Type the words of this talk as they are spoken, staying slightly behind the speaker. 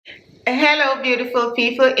Hello beautiful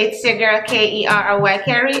people, it's your girl Kerry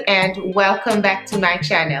and welcome back to my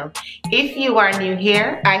channel. If you are new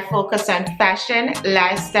here, I focus on fashion,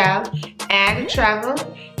 lifestyle and travel.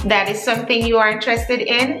 That is something you are interested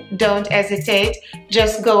in, don't hesitate.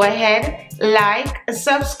 Just go ahead, like,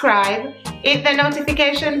 subscribe, hit the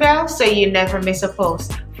notification bell so you never miss a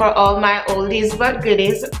post. For all my oldies but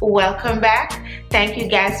goodies, welcome back. Thank you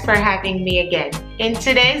guys for having me again. In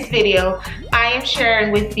today's video, I am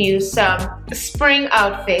sharing with you some spring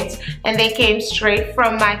outfits and they came straight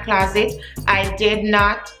from my closet. I did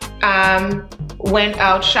not went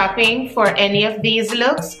out shopping for any of these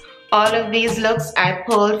looks. All of these looks I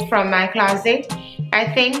pulled from my closet.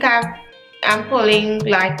 I think I'm pulling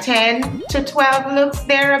like 10 to 12 looks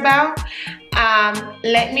thereabout.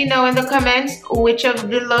 Let me know in the comments which of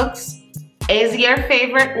the looks is your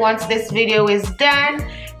favorite once this video is done.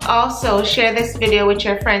 Also, share this video with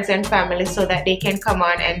your friends and family so that they can come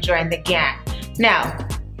on and join the gang. Now,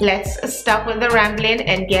 let's stop with the rambling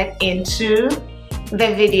and get into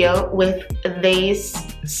the video with these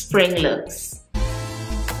spring looks.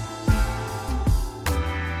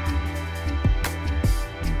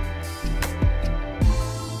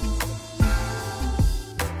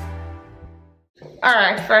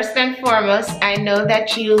 Alright, first and foremost, I know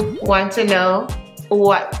that you want to know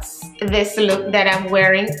what's this look that I'm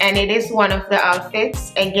wearing, and it is one of the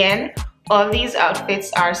outfits. Again, all these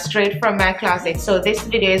outfits are straight from my closet, so this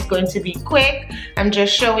video is going to be quick. I'm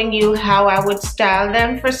just showing you how I would style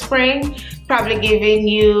them for spring, probably giving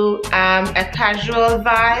you a casual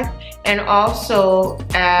vibe and also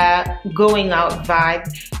a going out vibe,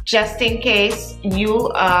 just in case you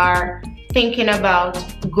are thinking about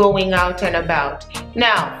going out and about.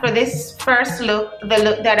 Now for this first look, the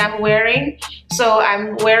look that I'm wearing, so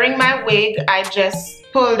I'm wearing my wig. I just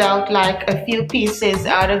pulled out like a few pieces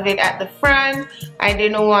out of it at the front. I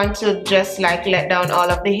didn't want to just like let down all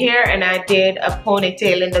of the hair, and I did a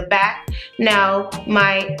ponytail in the back. Now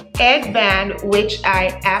my headband, which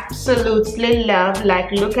I absolutely love, like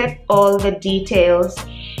look at all the details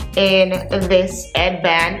in this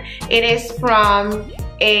headband. It is from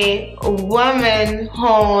a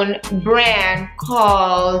woman-owned brand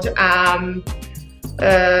called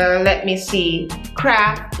let me see,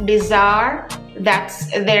 Craft Bizarre.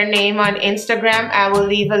 That's their name on Instagram. I will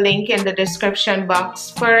leave a link in the description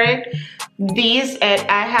box for it. These,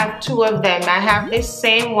 I have two of them. I have this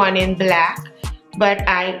same one in black, but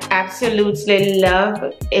I absolutely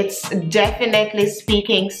love. It's definitely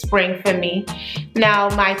speaking spring for me. Now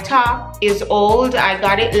my top is old. I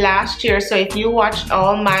got it last year, so if you watched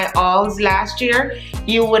all my hauls last year,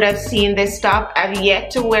 you would have seen this top. I've yet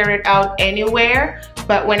to wear it out anywhere,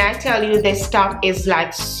 but when I tell you this top is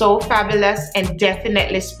like so fabulous and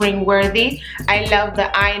definitely spring worthy. I love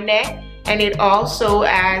the eye neck, and it also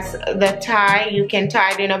has the tie. You can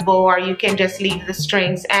tie it in a bow or you can just leave the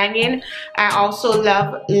strings hanging. I also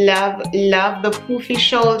love the poofy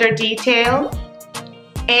shoulder detail,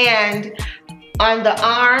 and on the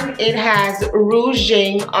arm it has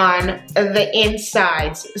ruching on the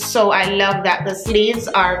insides, so I love that. The sleeves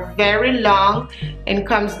are very long and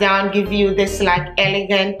comes down, give you this like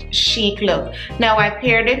elegant chic look. Now I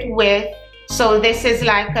paired it with, so this is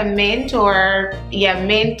like a mint, or yeah,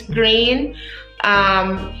 mint green,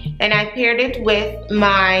 and I paired it with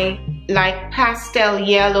my like pastel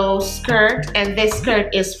yellow skirt, and this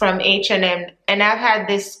skirt is from H&M, and I've had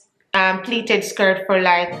this pleated skirt for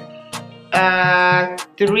like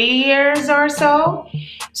 3 years or so,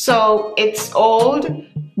 so it's old,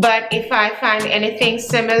 but if I find anything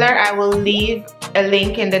similar, I will leave a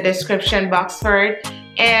link in the description box for it.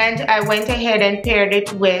 And I went ahead and paired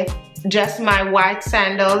it with just my white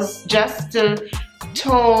sandals, just to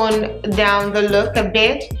tone down the look a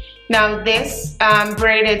bit. Now this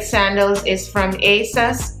braided sandals is from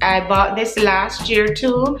ASOS. I bought this last year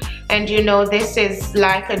too, and you know this is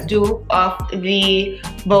like a dupe of the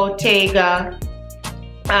Bottega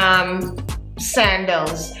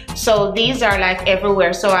sandals. So these are like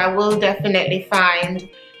everywhere, so I will definitely find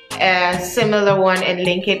a similar one and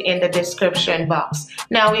link it in the description box.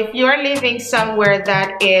 Now if you're living somewhere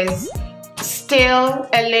that is still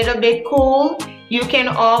a little bit cool, you can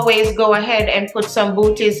always go ahead and put some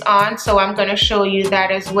booties on, so I'm going to show you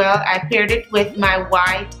that as well. I paired it with my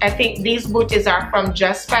white. I think these booties are from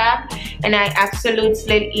Just Fab, and I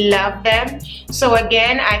absolutely love them. So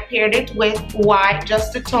again, I paired it with white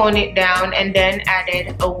just to tone it down, and then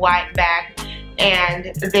added a white bag.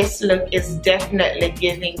 and this look is definitely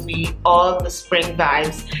giving me all the spring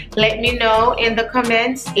vibes. Let me know in the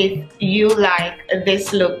comments if you like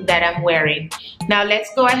this look that I'm wearing. Now let's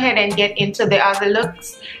go ahead and get into the other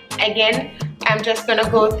looks. Again, I'm just gonna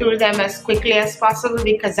go through them as quickly as possible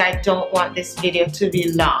because I don't want this video to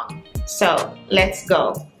be long. So let's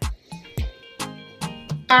go.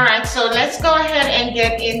 Alright, so let's go ahead and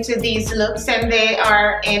get into these looks, and they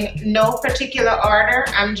are in no particular order.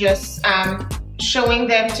 I'm just showing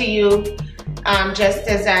them to you just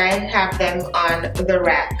as I have them on the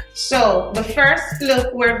rack. So the first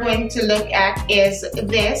look we're going to look at is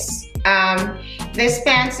this. This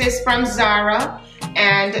pants is from Zara,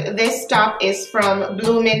 and this top is from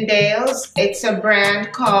Bloomingdale's. It's a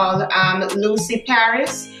brand called Lucy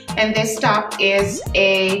Paris, and this top is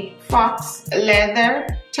a fox leather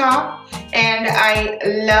top, and I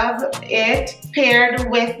love it. Paired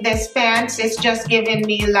with this pants, it's just giving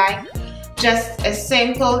me like just a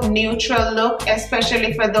simple neutral look,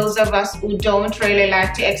 especially for those of us who don't really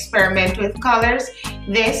like to experiment with colors.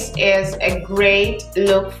 This is a great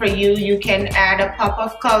look for you. You can add a pop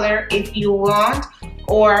of color if you want,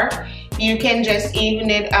 or you can just even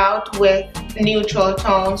it out with neutral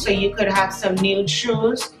tones, so you could have some nude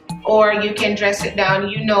shoes, or you can dress it down.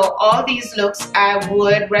 You know, all these looks I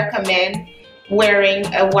would recommend wearing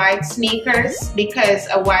a white sneakers, because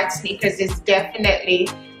a white sneakers is definitely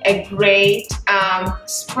a great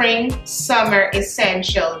spring summer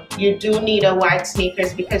essential. You do need a white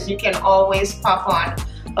sneakers because you can always pop on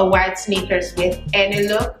a white sneakers with any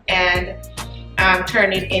look and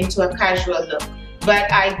turn it into a casual look.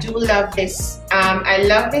 But I do love this. I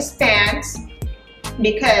love this pants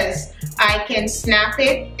because I can snap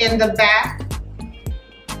it in the back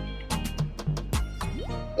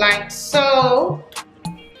like so,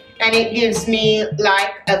 and it gives me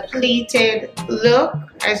like a pleated look,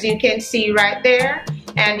 as you can see right there,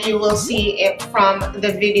 and you will see it from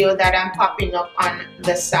the video that I'm popping up on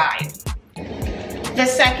the side. The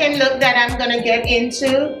second look that I'm gonna get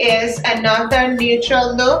into is another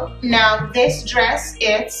neutral look. Now this dress,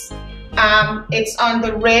 it's on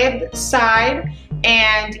the rib side,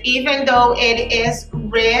 and even though it is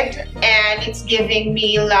ribbed and it's giving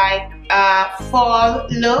me like a fall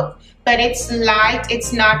look, but it's light,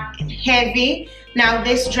 it's not heavy. Now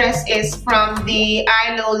this dress is from the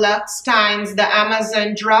Ilo Lux times the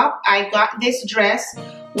Amazon drop. I got this dress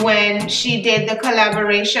when she did the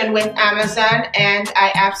collaboration with Amazon, and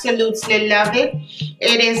I absolutely love it.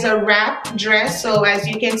 It is a wrap dress, so as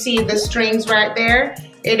you can see the strings right there,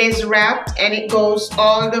 it is wrapped and it goes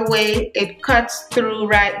all the way, it cuts through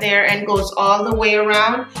right there and goes all the way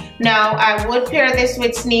around. Now I would pair this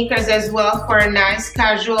with sneakers as well for a nice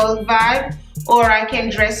casual vibe, or I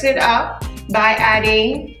can dress it up by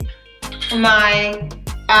adding my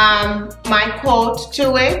my coat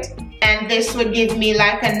to it, and this would give me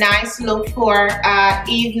like a nice look for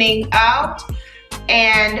evening out.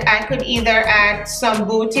 And I could either add some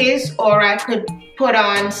booties, or I could put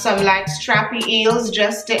on some like strappy heels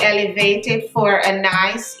just to elevate it for a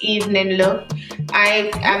nice evening look.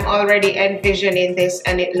 I am already envisioning this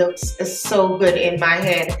and it looks so good in my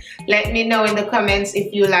head. Let me know in the comments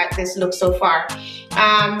if you like this look so far.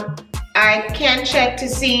 I can check to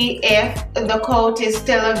see if the coat is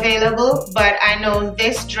still available, but I know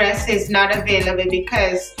this dress is not available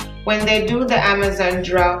because when they do the Amazon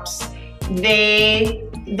drops,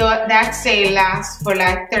 that sale lasts for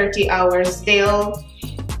like 30 hours. They'll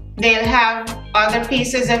have other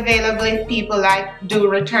pieces available if people like do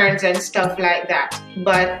returns and stuff like that.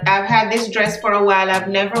 But I've had this dress for a while, I've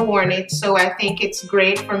never worn it, so I think it's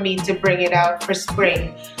great for me to bring it out for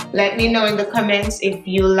spring. Let me know in the comments if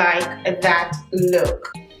you like that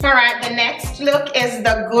look. Alright, the next look is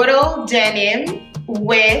the good old denim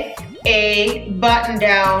with a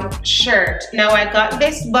button-down shirt. Now I got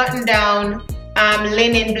this button-down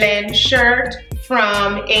linen blend shirt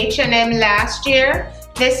from H&M last year.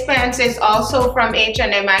 This pants is also from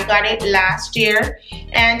H&M. I got it last year,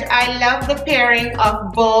 and I love the pairing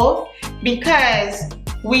of both because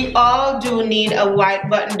we all do need a white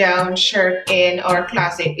button-down shirt in our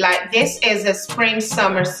closet. Like, this is a spring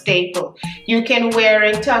summer staple. You can wear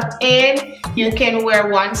it tucked in, you can wear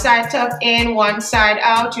one side tucked in, one side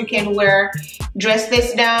out. You can dress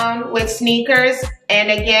this down with sneakers,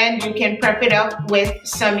 and again you can prep it up with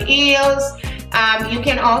some heels. You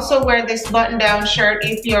can also wear this button-down shirt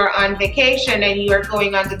if you're on vacation and you're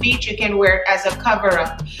going on the beach. You can wear it as a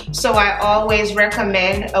cover-up. So I always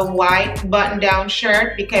recommend a white button-down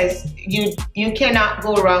shirt because you cannot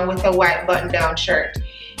go wrong with a white button-down shirt.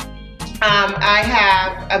 I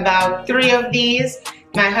have about 3 of these,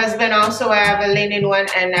 My husband also, I have a linen one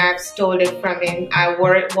and I've stole it from him. I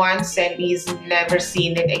wore it once and he's never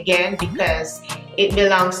seen it again because it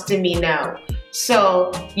belongs to me now.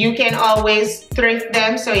 So you can always thrift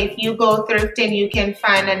them. So if you go thrifting, you can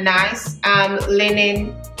find a nice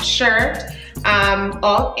linen shirt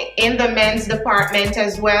or in the men's department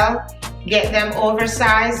as well. Get them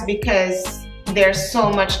oversized because there's so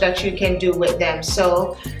much that you can do with them.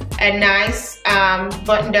 So a nice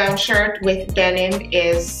button-down shirt with denim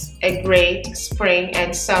is a great spring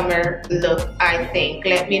and summer look, I think.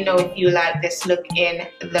 Let me know if you like this look in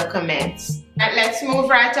the comments. And let's move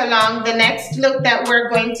right along. The next look that we're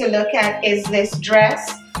going to look at is this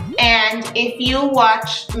dress. And if you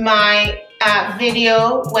watch my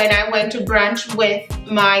video when I went to brunch with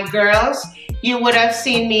my girls, you would have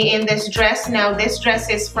seen me in this dress. Now this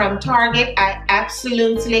dress is from Target. I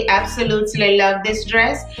absolutely love this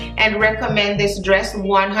dress and recommend this dress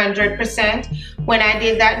 100%. When I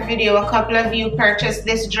did that video, a couple of you purchased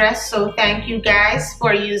this dress, so thank you guys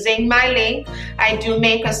for using my link. I do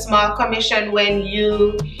make a small commission when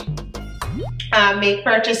you make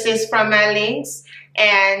purchases from my links,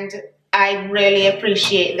 and I really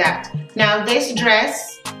appreciate that. Now this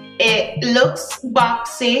dress, it looks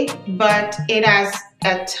boxy, but it has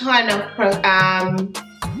a ton of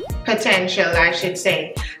potential, I should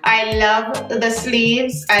say. I love the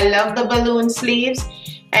sleeves. I love the balloon sleeves.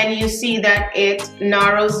 And you see that it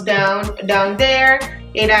narrows down there.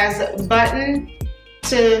 It has a button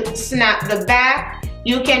to snap the back.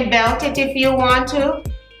 You can belt it if you want to.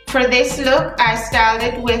 For this look, I styled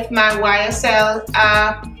it with my YSL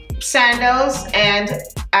sandals, and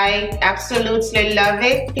I absolutely love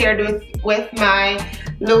it, paired with my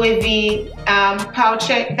Louis V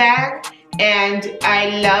pouchette bag. And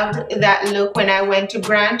I loved that look when I went to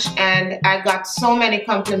brunch, and I got so many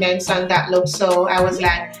compliments on that look, so I was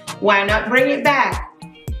like, why not bring it back?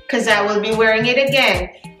 Because I will be wearing it again.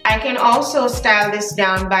 I can also style this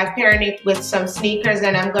down by pairing it with some sneakers,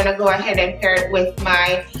 and I'm gonna go ahead and pair it with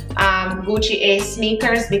my Gucci A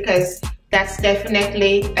sneakers because that's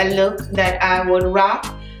definitely a look that I would rock.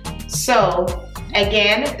 So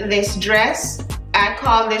again, this dress, I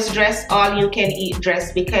call this dress all you can eat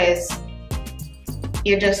dress because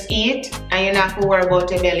you just eat and you're not gonna worry about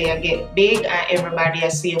your belly and get big and everybody will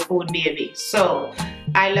see your food baby. So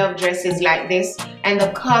I love dresses like this, and the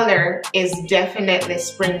color is definitely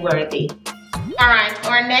spring worthy. All right,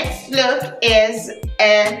 our next look is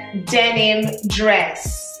a denim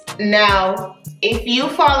dress. Now, if you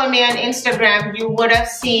follow me on Instagram, you would have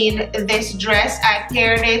seen this dress. I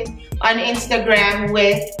paired it on Instagram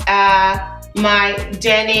with my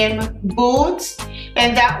denim boots,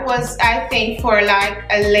 and that was, I think, for like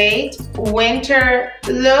a late winter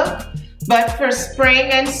look. But for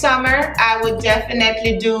spring and summer, I would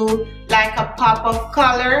definitely do like a pop of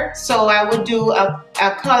color. So I would do a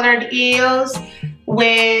colored heels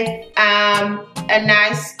with a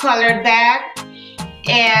nice colored bag,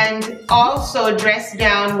 and also dress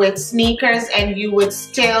down with sneakers, and you would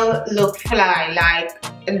still look fly. Like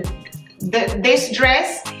this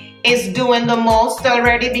dress is doing the most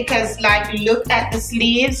already because, like, look at the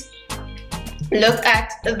sleeves, look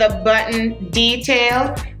at the button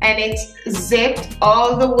detail, and it's zipped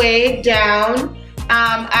all the way down.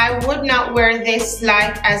 I would not wear this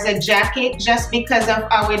like as a jacket just because of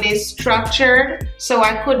how it is structured, so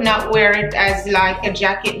I could not wear it as like a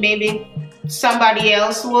jacket. Maybe somebody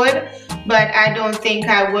else would, but I don't think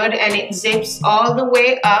I would. And it zips all the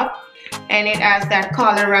way up, and it has that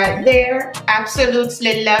collar right there.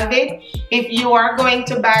 Absolutely love it. If you are going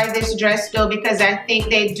to buy this dress though, because I think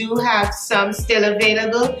they do have some still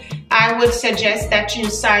available, I would suggest that you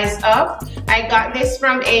size up. I got this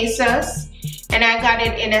from ASOS, and I got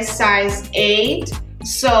it in a size 8.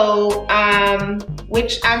 So,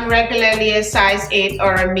 which I'm regularly a size 8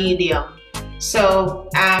 or a medium. So,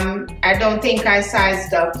 I don't think I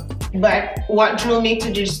sized up. But what drew me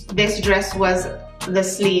to this dress was the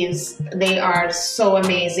sleeves. They are so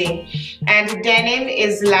amazing. And denim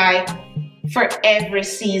is like for every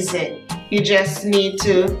season. You just need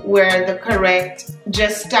to wear the correct,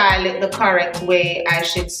 just style it the correct way, I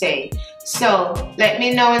should say. So let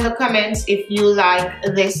me know in the comments if you like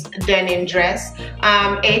this denim dress.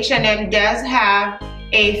 H&M does have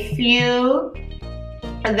a few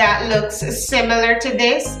that looks similar to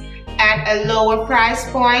this at a lower price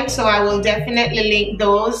point, so I will definitely link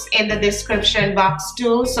those in the description box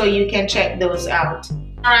too, so you can check those out.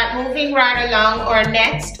 Alright, moving right along, our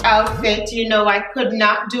next outfit. You know, I could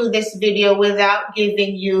not do this video without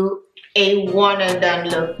giving you a one and done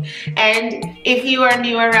look. And if you are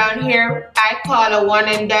new around here, I call a one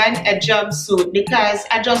and done a jumpsuit, because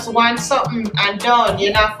I just want something and done.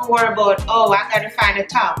 You're not to worry about, oh, I gotta find a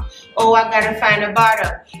top, oh, I gotta find a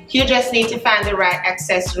bottom. You just need to find the right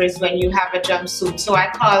accessories when you have a jumpsuit. So I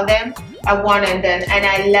call them a one and done, and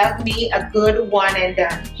I love me a good one and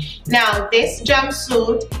done. Now this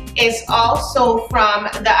jumpsuit is also from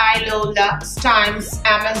the ILO Luxe times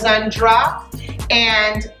Amazon drop,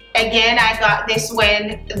 and again, I got this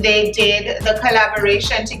when they did the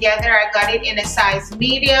collaboration together. I got it in a size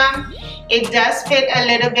medium. It does fit a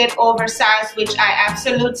little bit oversized, which I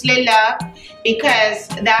absolutely love, because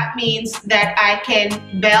that means that I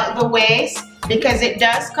can belt the waist, because it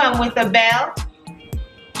does come with a belt.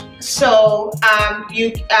 So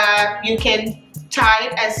you can tie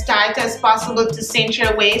it as tight as possible to cinch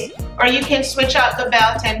your waist, or you can switch out the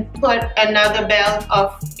belt and put another belt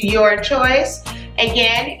of your choice.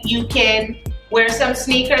 Again, you can wear some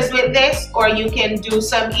sneakers with this, or you can do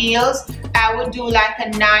some heels. I would do like a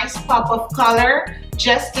nice pop of color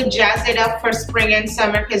just to jazz it up for spring and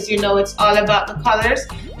summer, because you know it's all about the colors.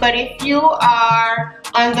 But if you are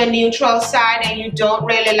on the neutral side and you don't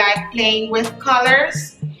really like playing with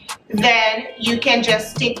colors, then you can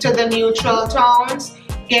just stick to the neutral tones.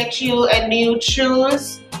 Get you a nude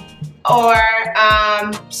shoes or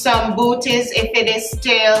some booties if it is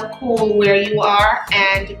still cool where you are,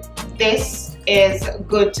 and this is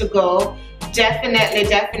good to go.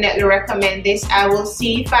 Definitely recommend this. I will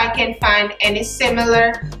see if I can find any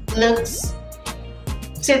similar looks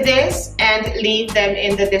to this and leave them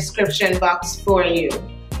in the description box for you.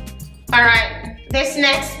 Alright, this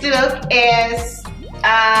next look is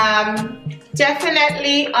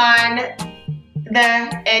definitely on the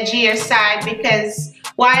edgier side, because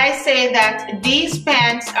why I say that, these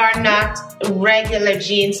pants are not regular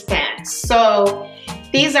jeans pants. So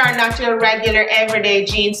these are not your regular everyday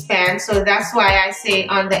jeans pants, so that's why I say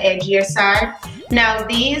on the edgier side. Now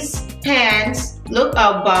these pants, look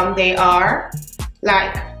how bomb they are.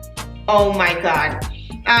 Like, oh my god.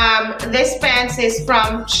 This pants is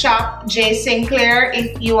from Shop J Sinclair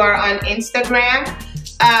if you are on Instagram.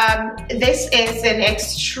 This is an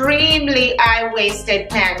extremely high-waisted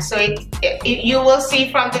pant, so you will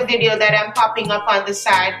see from the video that I'm popping up on the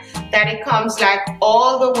side that it comes like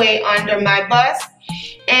all the way under my bust.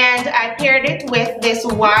 And I paired it with this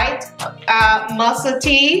white muscle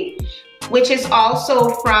tee, which is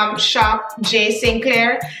also from Shop J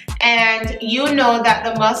Sinclair. And you know that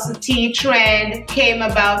the muscle tee trend came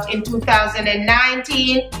about in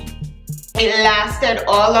 2019. It lasted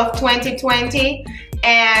all of 2020.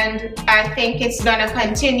 And I think it's gonna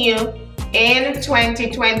continue in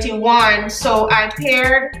 2021. So I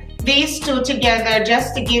paired these two together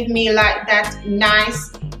just to give me like that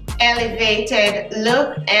nice elevated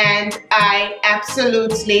look, and I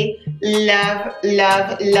absolutely love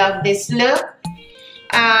this look.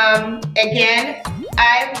 Again,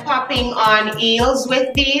 I'm popping on heels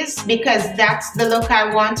with these because that's the look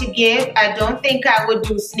I want to give. I don't think I would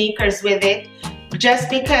do sneakers with it, just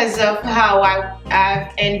because of how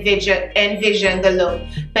I've envisioned the look.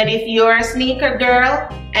 But if you're a sneaker girl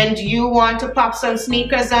and you want to pop some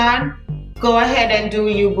sneakers on, go ahead and do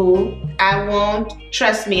you, boo. I won't,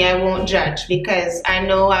 trust me, I won't judge, because I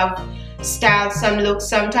know I've styled some looks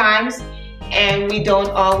sometimes and we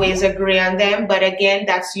don't always agree on them. But again,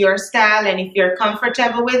 that's your style, and if you're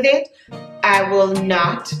comfortable with it, I will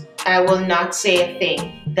not say a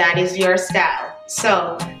thing. That is your style.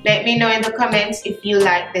 So let me know in the comments if you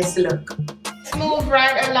like this look. Let's move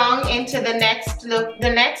right along into the next look.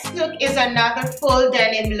 The next look is another full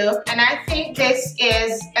denim look, and I think this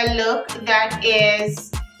is a look that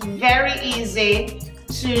is very easy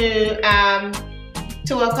to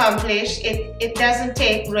accomplish. It doesn't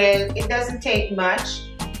take much.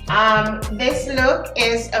 This look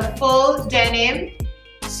is a full denim.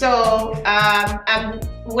 So I'm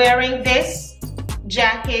wearing this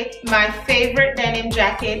jacket, my favorite denim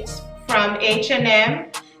jacket from H&M,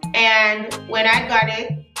 and when I got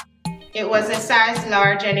it, it was a size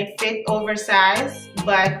large and it fit oversized,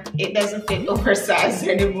 but it doesn't fit oversized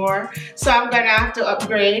anymore, so I'm gonna have to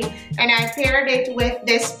upgrade. And I paired it with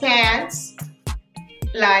this pants.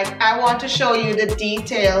 Like, I want to show you the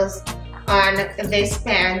details on this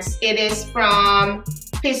pants. It is from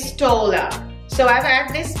Pistola. So I've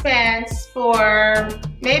had this pants for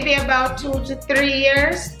maybe about 2 to 3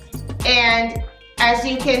 years, and as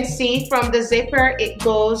you can see from the zipper, it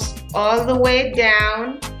goes all the way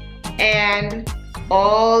down and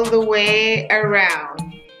all the way around.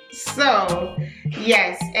 So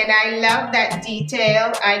yes, and I love that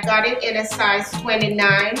detail. I got it in a size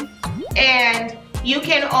 29, and You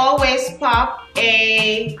can always pop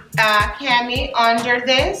a cami under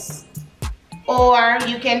this, or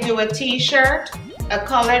you can do a t-shirt, a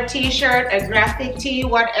colored t-shirt, a graphic tee,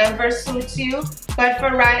 whatever suits you. But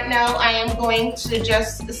for right now, I am going to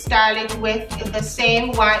just style it with the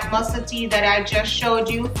same white muscle tee that I just showed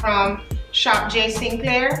you from Shop J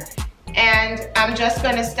Sinclair. And I'm just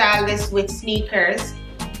gonna style this with sneakers.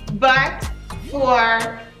 But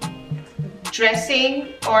for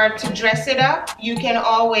dressing or to dress it up, you can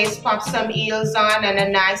always pop some heels on and a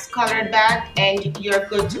nice colored bag and you're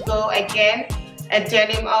good to go. Again, a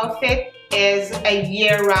denim outfit is a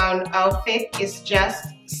year-round outfit. It's just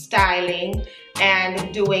styling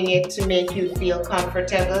and doing it to make you feel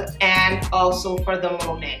comfortable and also for the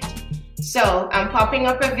moment. So I'm popping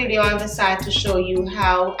up a video on the side to show you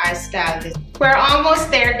how I style this. We're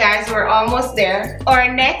almost there, guys. We're almost there.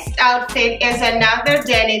 Our next outfit is another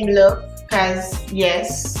denim look, because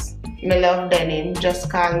yes, me love denim. Just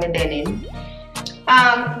call me denim.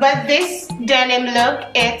 But this denim look,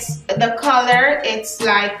 it's the color, it's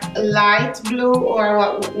like light blue,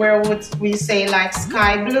 or where would we say like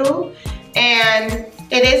sky blue, and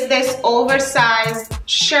it is this oversized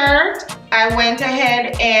shirt. I went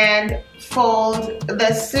ahead and fold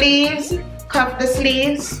the sleeves, cuff the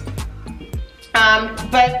sleeves,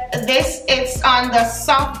 but this, it's on the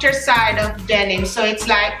softer side of denim, so it's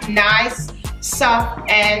like nice, soft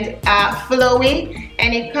and flowy,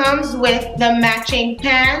 and it comes with the matching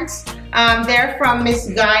pants. They're from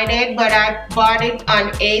Misguided, but I bought it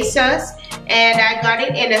on ASOS and I got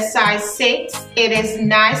it in a size 6. It is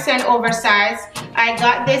nice and oversized. I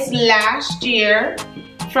got this last year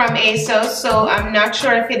from ASOS, so I'm not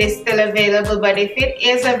sure if it is still available, but if it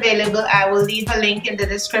is available, I will leave a link in the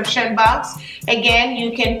description box. Again,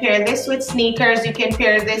 you can pair this with sneakers, you can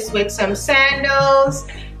pair this with some sandals,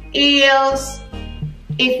 heels.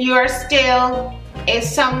 If you're still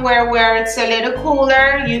somewhere where it's a little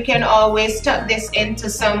cooler, you can always tuck this into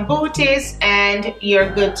some booties and you're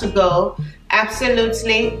good to go.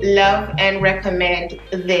 Absolutely love and recommend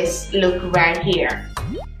this look right here.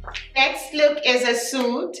 Next look is a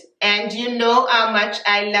suit, and you know how much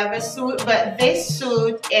I love a suit, but this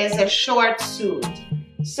suit is a short suit.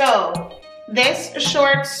 So this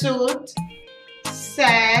short suit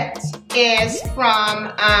set is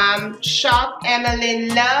from Shop Emily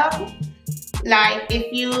Love. Like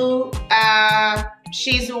if you,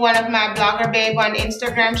 she's one of my blogger babe on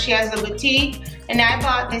Instagram. She has a boutique, and I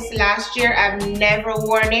bought this last year. I've never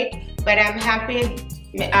worn it, but I'm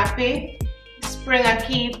happy. Spring I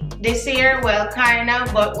keep this year, well kinda,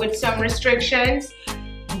 but with some restrictions.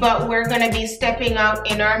 But we're gonna be stepping out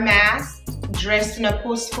in our mask, dressed in a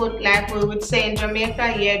puss foot, like we would say in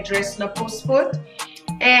Jamaica. Yeah, dressed in a puss foot.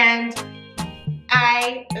 And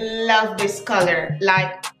I love this color.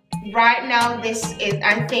 Like right now,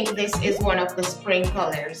 I think this is one of the spring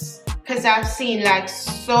colors, because I've seen like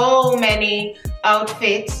so many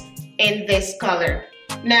outfits in this color.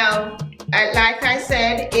 Now, like I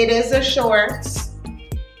said, it is a shorts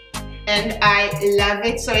and I love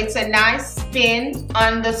it. So it's a nice spin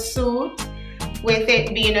on the suit with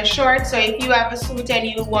it being a short. So if you have a suit and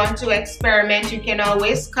you want to experiment, you can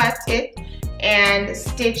always cut it and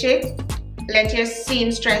stitch it. Let your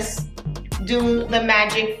seamstress do the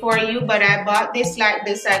magic for you. But I bought this like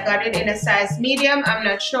this. I got it in a size medium. I'm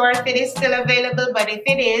not sure if it is still available, but if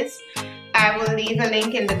it is, I will leave a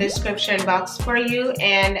link in the description box for you.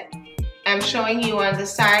 And I'm showing you on the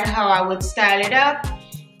side how I would style it up.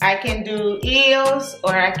 I can do heels,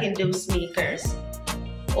 or I can do sneakers,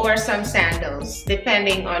 or some sandals,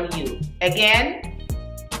 depending on you. Again,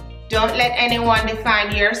 don't let anyone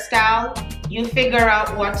define your style. You figure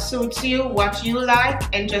out what suits you, what you like,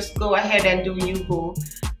 and just go ahead and do you, boo.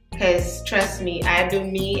 Because trust me, I do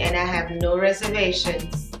me and I have no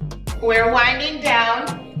reservations. We're winding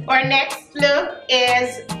down. Our next look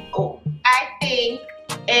is, I think,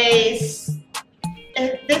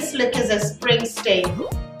 this look is a spring staple.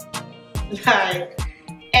 Like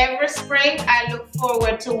every spring I look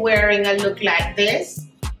forward to wearing a look like this,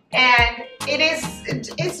 and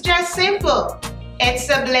it's just simple. It's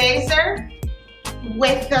a blazer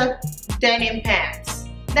with the denim pants.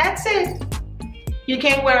 That's it. You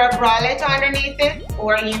can wear a bralette underneath it,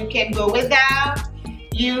 or you can go without.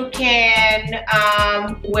 You can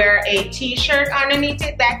wear a t-shirt underneath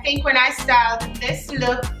it. I think when I styled this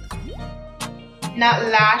look, not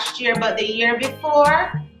last year, but the year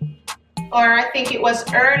before, or I think it was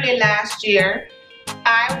early last year,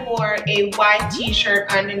 I wore a white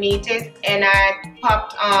t-shirt underneath it, and I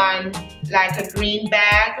popped on like a green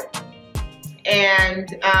bag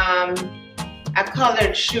and a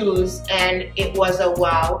colored shoes, and it was a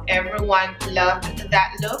wow. Everyone loved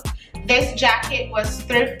that look. This jacket was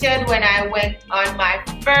thrifted when I went on my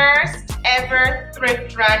first ever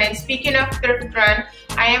thrift run. And speaking of thrift run,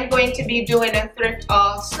 I am going to be doing a thrift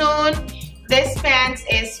haul soon. This pants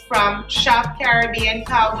is from Shop Caribbean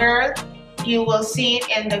Cowgirl. You will see it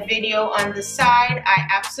in the video on the side. I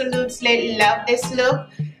absolutely love this look.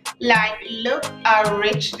 Like, look how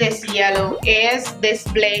rich this yellow is. This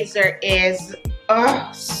blazer is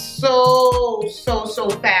so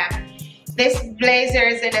fab. This blazer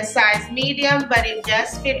is in a size medium, but it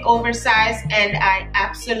does fit oversized, and I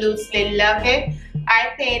absolutely love it.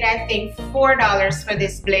 I paid, I think, $4 for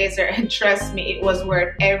this blazer, and trust me, it was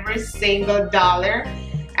worth every single dollar.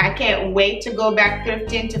 I can't wait to go back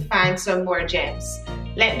thrifting to find some more gems.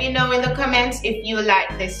 Let me know in the comments if you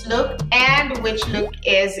like this look and which look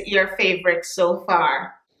is your favorite so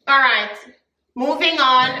far. Alright, moving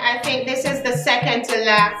on, I think this is the second to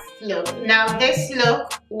last look. Now this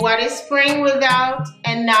look, what is spring without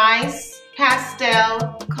a nice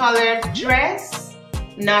pastel colored dress?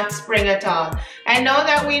 Not spring at all. I know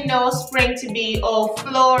that we know spring to be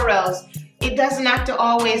florals. It doesn't have to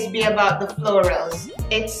always be about the florals.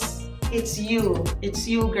 It's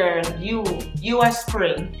you girl, you are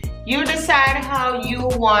spring. You decide how you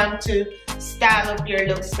want to style up your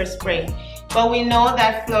looks for spring. But we know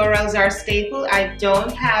that florals are staple. I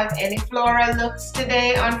don't have any floral looks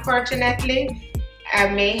today, unfortunately. I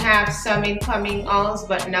may have some in coming hauls,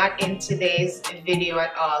 but not in today's video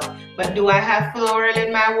at all. But do I have floral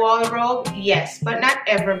in my wardrobe? Yes, but not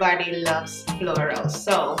everybody loves florals.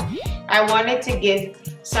 So I wanted to give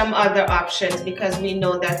some other options because we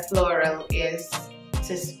know that floral is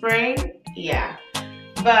to spring. Yeah.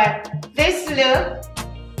 But this look,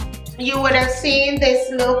 you would have seen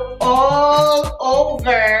this look all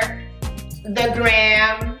over the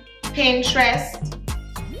gram, Pinterest.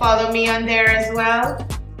 Follow me on there as well.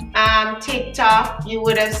 TikTok, you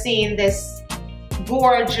would have seen this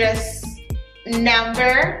gorgeous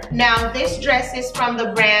number. Now this dress is from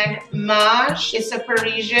the brand Mage. It's a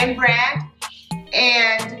Parisian brand,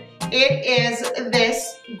 and it is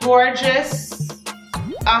this gorgeous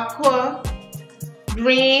aqua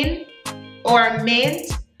green or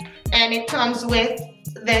mint, and it comes with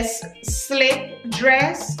this slip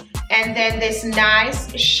dress and then this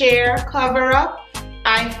nice sheer cover up.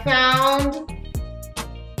 I found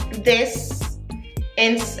this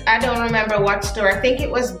in, I don't remember what store, I think it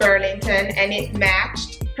was Burlington, and it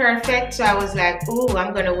matched perfect. So I was like, ooh,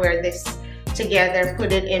 I'm gonna wear this together,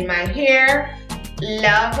 put it in my hair.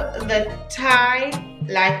 Love the tie,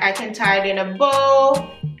 like I can tie it in a bow.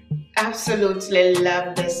 Absolutely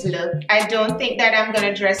love this look. I don't think that I'm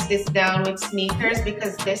gonna dress this down with sneakers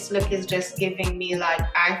because this look is just giving me like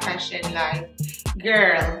high fashion, like,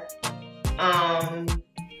 girl,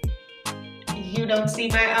 you don't see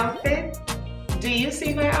my outfit? Do you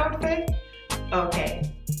see my outfit? Okay,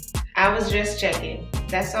 I was just checking.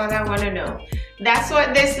 That's all I want to know. That's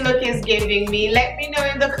what this look is giving me. Let me know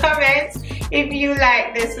in the comments if you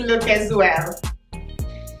like this look as well.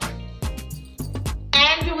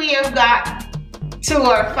 And we have got to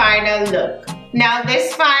our final look. Now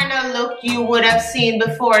this final look you would have seen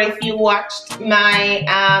before if you watched my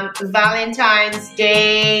Valentine's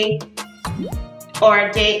Day or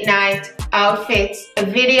date night outfits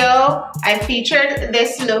video. I featured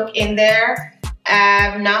this look in there.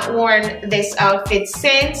 I've not worn this outfit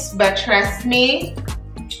since, but trust me,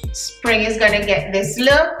 spring is gonna get this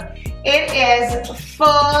look. It is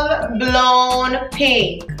full blown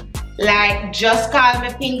pink, like just call me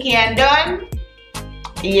Pinky and done.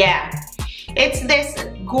 Yeah, it's this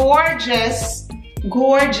gorgeous,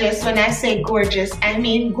 when I say gorgeous, I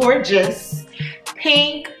mean gorgeous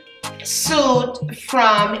pink suit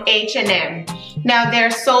from H&M. Now they're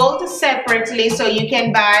sold separately, so you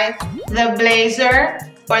can buy the blazer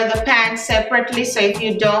or the pants separately. So if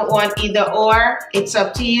you don't want either or, it's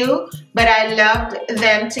up to you. But I loved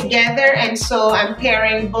them together, and so I'm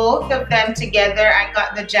pairing both of them together. I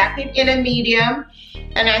got the jacket in a medium,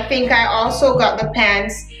 and I think I also got the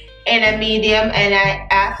pants in a medium, and I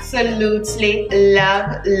absolutely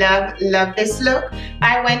love this look.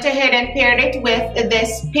 I went ahead and paired it with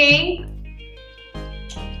this pink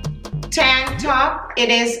tank top. It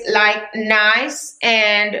is like nice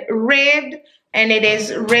and ribbed, and it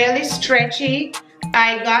is really stretchy.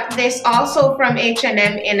 I got this also from H&M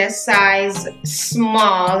in a size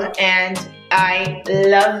small, and I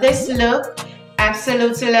love this look.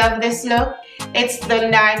 Absolutely love this look. It's the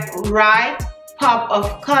like right pop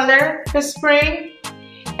of color for spring,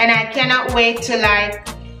 and I cannot wait to like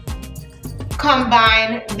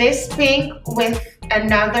combine this pink with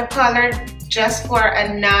another color just for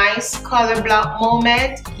a nice color block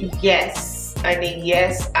moment. Yes, honey,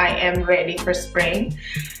 yes, I am ready for spring.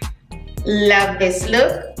 Love this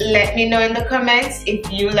look. Let me know in the comments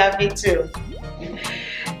if you love it too.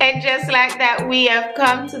 And just like that, we have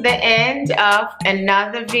come to the end of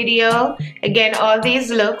another video. Again, all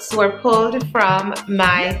these looks were pulled from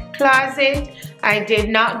my closet. I did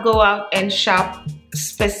not go out and shop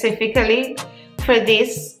specifically for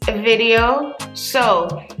this video. So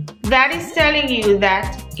that is telling you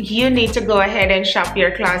that you need to go ahead and shop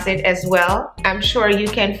your closet as well. I'm sure you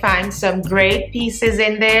can find some great pieces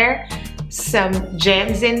in there, some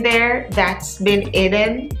gems in there that's been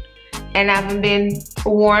hidden and haven't been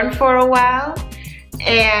worn for a while.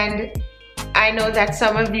 And I know that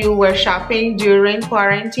some of you were shopping during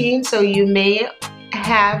quarantine, so you may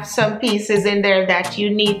have some pieces in there that you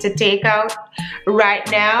need to take out right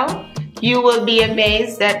now. You will be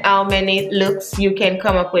amazed at how many looks you can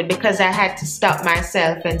come up with, because I had to stop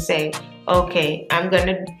myself and say, okay, I'm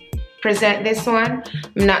gonna present this one,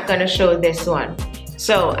 I'm not gonna show this one.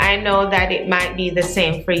 So I know that it might be the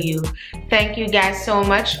same for you. Thank you guys so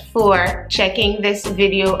much for checking this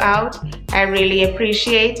video out. I really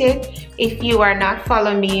appreciate it. If you are not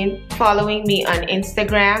following me on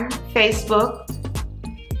Instagram, Facebook,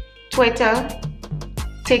 Twitter,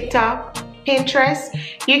 TikTok, Pinterest,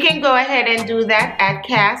 you can go ahead and do that at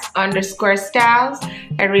Cass_styles.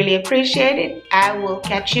 I really appreciate it. I will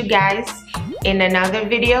catch you guys in another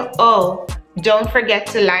video. Oh, don't forget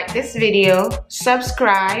to like this video,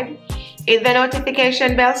 subscribe, hit the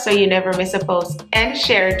notification bell so you never miss a post, and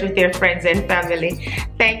share it with your friends and family.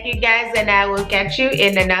 Thank you guys, and I will catch you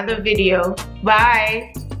in another video.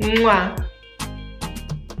 Bye. Mwah.